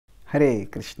Hare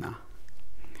Krishna.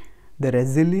 The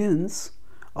resilience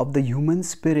of the human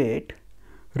spirit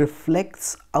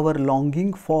reflects our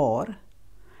longing for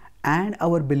and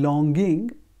our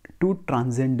belonging to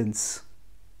transcendence.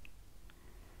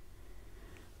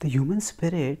 The human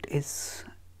spirit is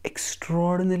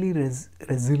extraordinarily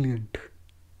resilient.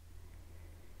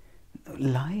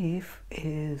 Life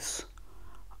is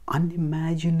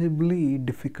unimaginably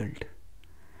difficult.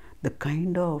 The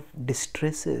kind of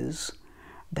distresses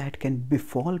that can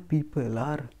befall people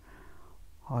are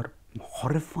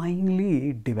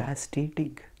horrifyingly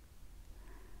devastating.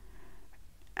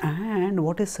 And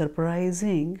what is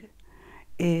surprising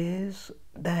is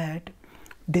that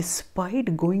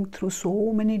despite going through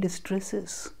so many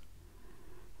distresses,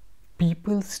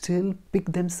 people still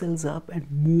pick themselves up and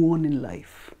move on in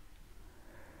life.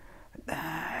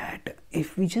 That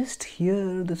if we just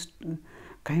hear this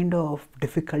kind of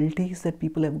difficulties that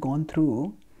people have gone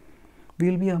through,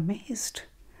 we'll be amazed.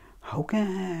 How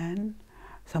can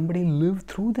somebody live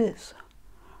through this?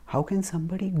 How can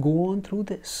somebody go on through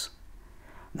this?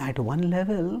 At one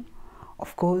level,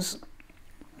 of course,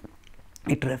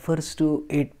 it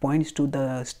points to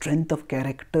the strength of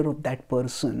character of that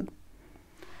person.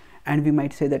 And we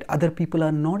might say that other people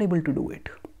are not able to do it.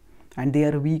 And they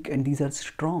are weak and these are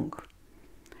strong.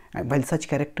 And while such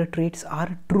character traits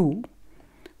are true,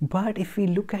 but if we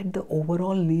look at the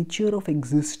overall nature of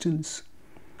existence,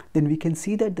 then we can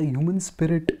see that the human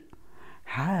spirit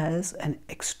has an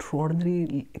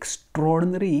extraordinary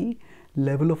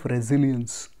level of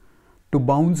resilience to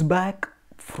bounce back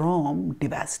from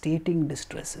devastating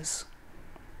distresses.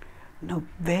 Now,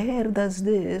 where does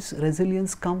this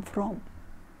resilience come from?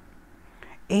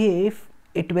 If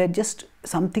it were just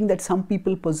something that some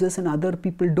people possess and other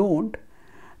people don't,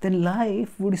 then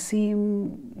life would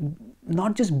seem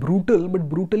not just brutal, but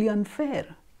brutally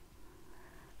unfair.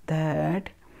 That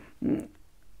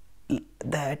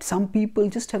some people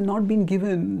just have not been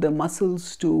given the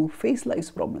muscles to face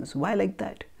life's problems. Why like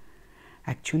that?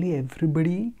 Actually,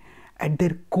 everybody at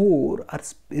their core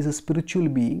is a spiritual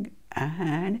being,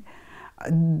 and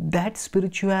that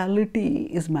spirituality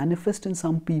is manifest in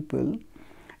some people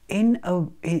in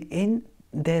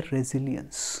their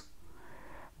resilience.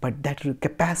 But that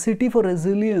capacity for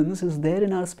resilience is there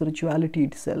in our spirituality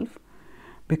itself,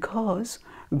 because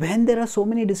when there are so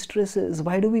many distresses,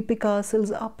 why do we pick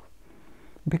ourselves up?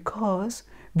 Because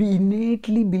we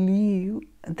innately believe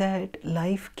that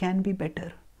life can be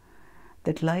better,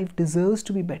 that life deserves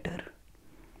to be better.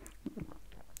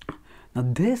 Now,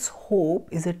 this hope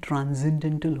is a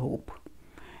transcendental hope.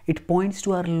 It points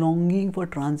to our longing for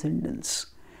transcendence.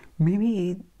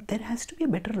 Maybe there has to be a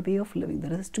better way of living,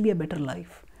 there has to be a better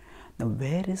life. Now,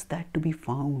 where is that to be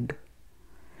found?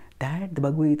 That the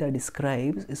Bhagavad-Gītā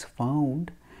describes is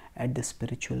found at the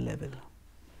spiritual level.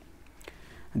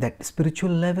 That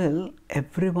spiritual level,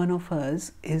 every one of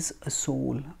us is a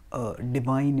soul, a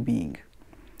divine being.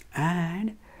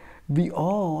 And we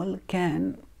all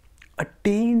can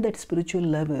attain that spiritual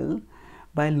level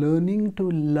by learning to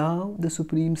love the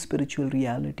supreme spiritual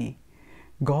reality,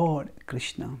 God,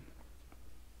 Krishna.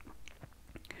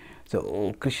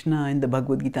 So, Krishna in the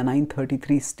Bhagavad-Gītā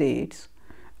 9:33 states,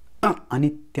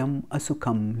 Anityam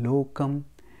asukham lokam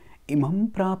imam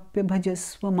prapya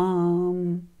bhajasva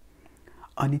mam.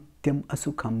 Anityam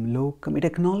asukham lokam. It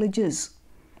acknowledges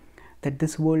that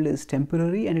this world is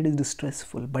temporary and it is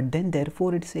distressful. But then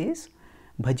therefore it says,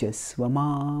 bhajasva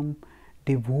mam,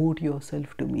 devote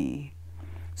yourself to me.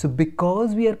 So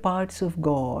because we are parts of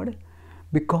God,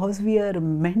 because we are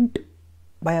meant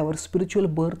by our spiritual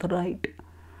birthright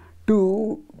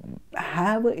to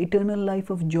have an eternal life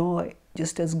of joy,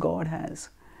 just as God has.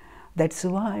 That's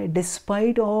why,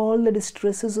 despite all the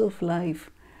distresses of life,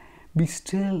 we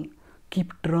still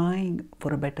keep trying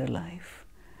for a better life.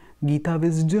 Gita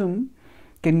wisdom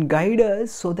can guide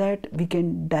us so that we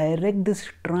can direct this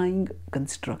trying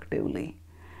constructively,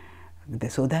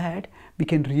 so that we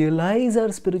can realize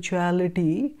our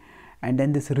spirituality, and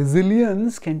then this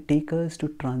resilience can take us to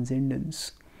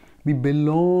transcendence. We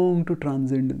belong to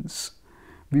transcendence.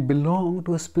 We belong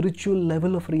to a spiritual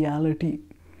level of reality.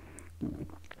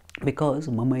 Because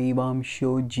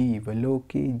Mamaivamsho Jiva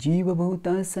Loke Jiva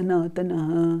Bhuta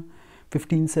Sanatana.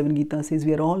 15:7 Gita says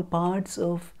we are all parts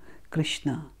of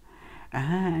Krishna.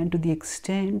 And to the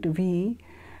extent we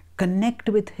connect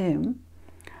with Him,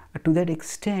 to that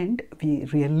extent we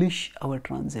relish our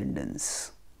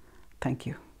transcendence. Thank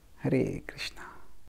you. Hare Krishna.